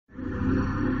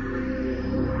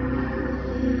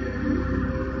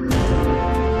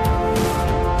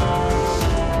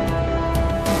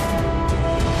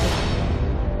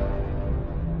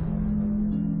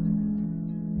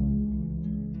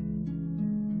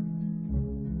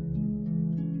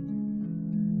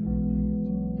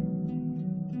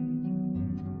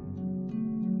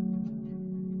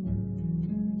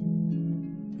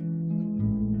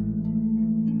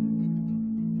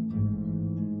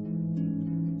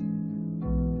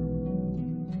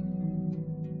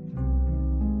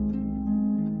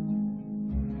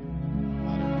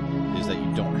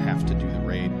have to do the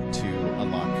raid to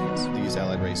unlock these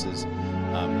allied races.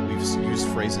 We've used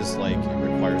phrases like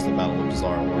it requires the Battle of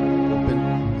Zara open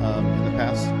in the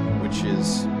past, which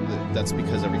is that's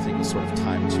because everything was sort of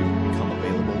timed to become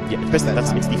available. Yeah, it's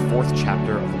the 4th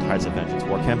chapter of the Tides of Vengeance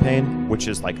war campaign, which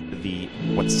is like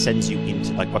what sends you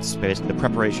into like what's basically the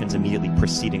preparations immediately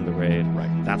preceding the raid. Right.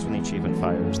 That's when the achievement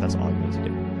fires. That's all you need to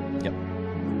do. Yep.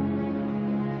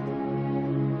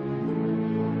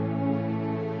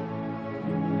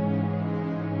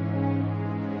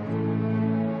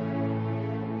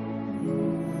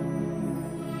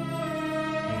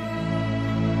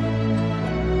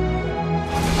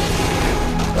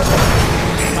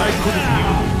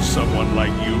 Someone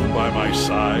like you by my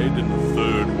side in the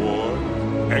 3rd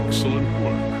war. Excellent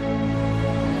work.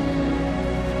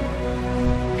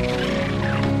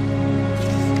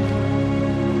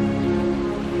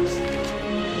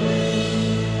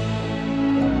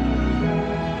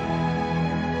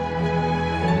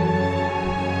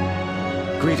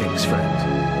 Greetings, friend.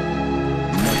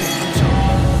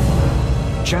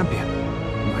 Champion,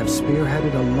 you have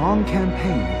spearheaded a long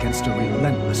campaign against a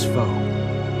relentless foe.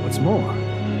 What's more,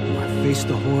 you have faced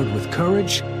the Horde with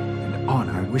courage and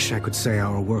honor. I wish I could say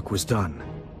our work was done,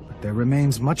 but there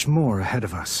remains much more ahead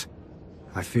of us.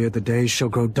 I fear the days shall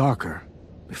grow darker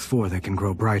before they can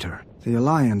grow brighter. The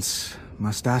Alliance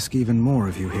must ask even more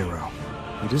of you, hero.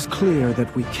 It is clear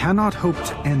that we cannot hope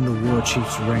to end the War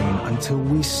Chief's reign until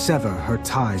we sever her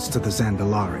ties to the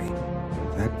Zandalari.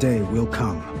 That day will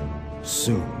come,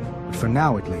 soon. But for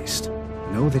now at least,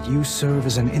 know that you serve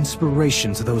as an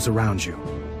inspiration to those around you.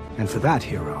 And for that,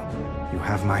 hero, you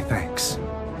have my thanks.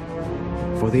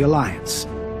 For the Alliance.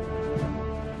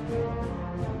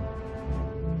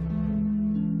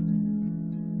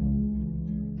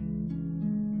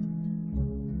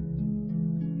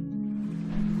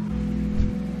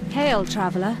 Hail,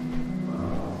 traveler.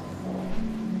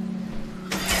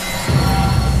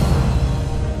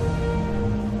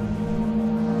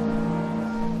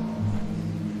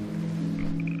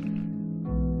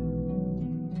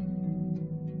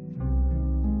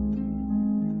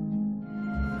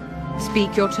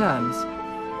 Speak your terms.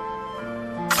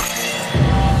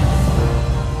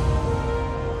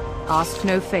 Ask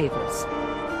no favors.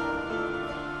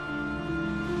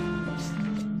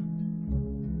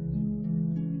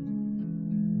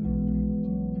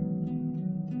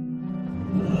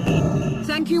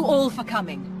 Thank you all for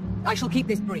coming. I shall keep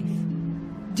this brief.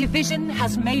 Division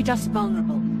has made us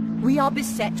vulnerable. We are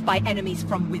beset by enemies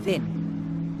from within.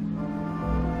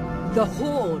 The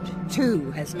Horde,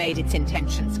 too, has made its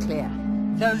intentions clear.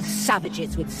 Those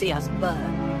savages would see us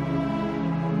burn.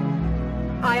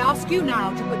 I ask you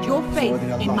now to put your faith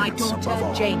in my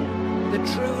daughter, Jaina, the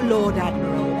true Lord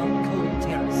Admiral of Kul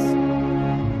Tiras.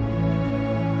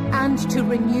 And to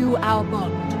renew our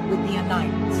bond with the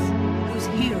Alliance, whose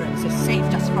heroes have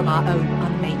saved us from our own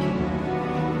unmaking.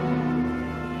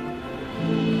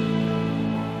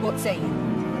 What say you?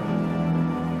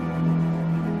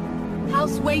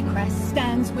 House Waycrest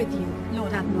stands with you,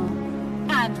 Lord Admiral,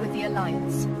 and with the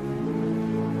Alliance.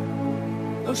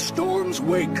 The storm's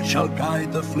wake shall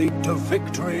guide the fleet to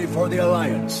victory for the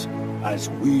Alliance, as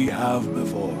we have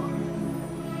before.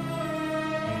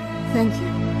 Thank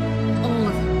you, all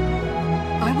of you.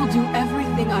 I will do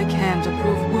everything I can to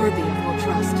prove worthy of your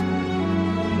trust.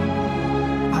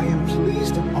 I am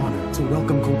pleased and honored to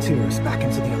welcome Kul Tiras back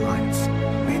into the Alliance.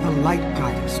 May the light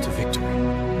guide us to victory.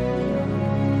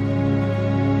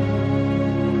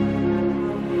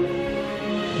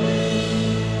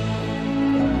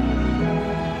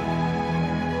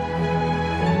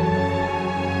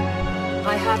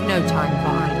 I have no time for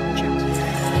idle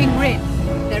chat. King Rin,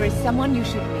 there is someone you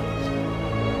should meet.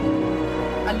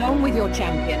 Along with your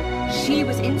champion, she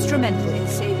was instrumental in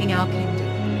saving our kingdom,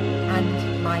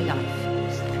 and my life.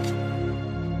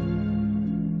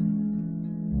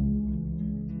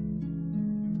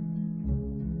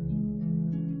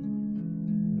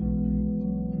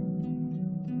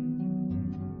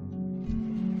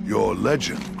 Your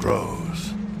legend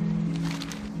grows.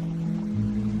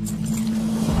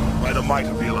 By the might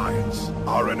of the Alliance,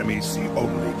 our enemies see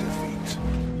only defeat.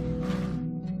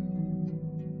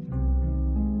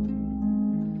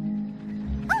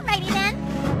 Alrighty then.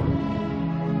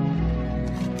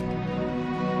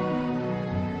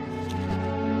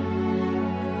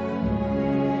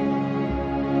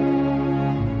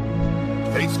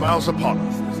 Fate smiles upon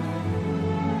us this day.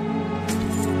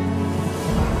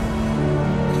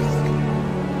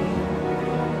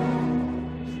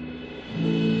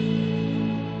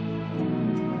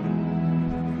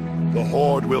 The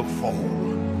Horde will fall.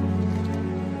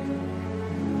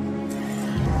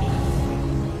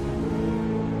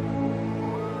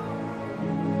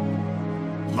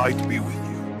 might be with you.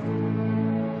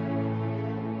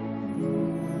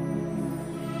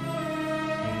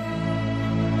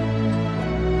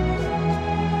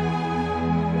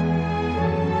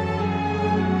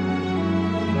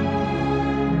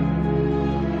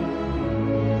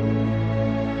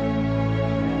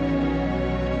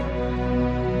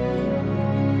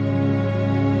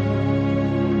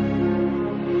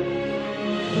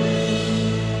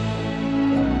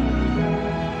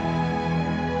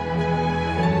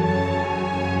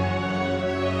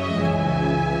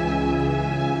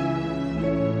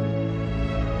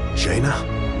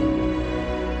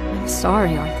 I'm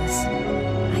sorry, Arthas.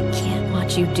 I can't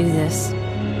watch you do this.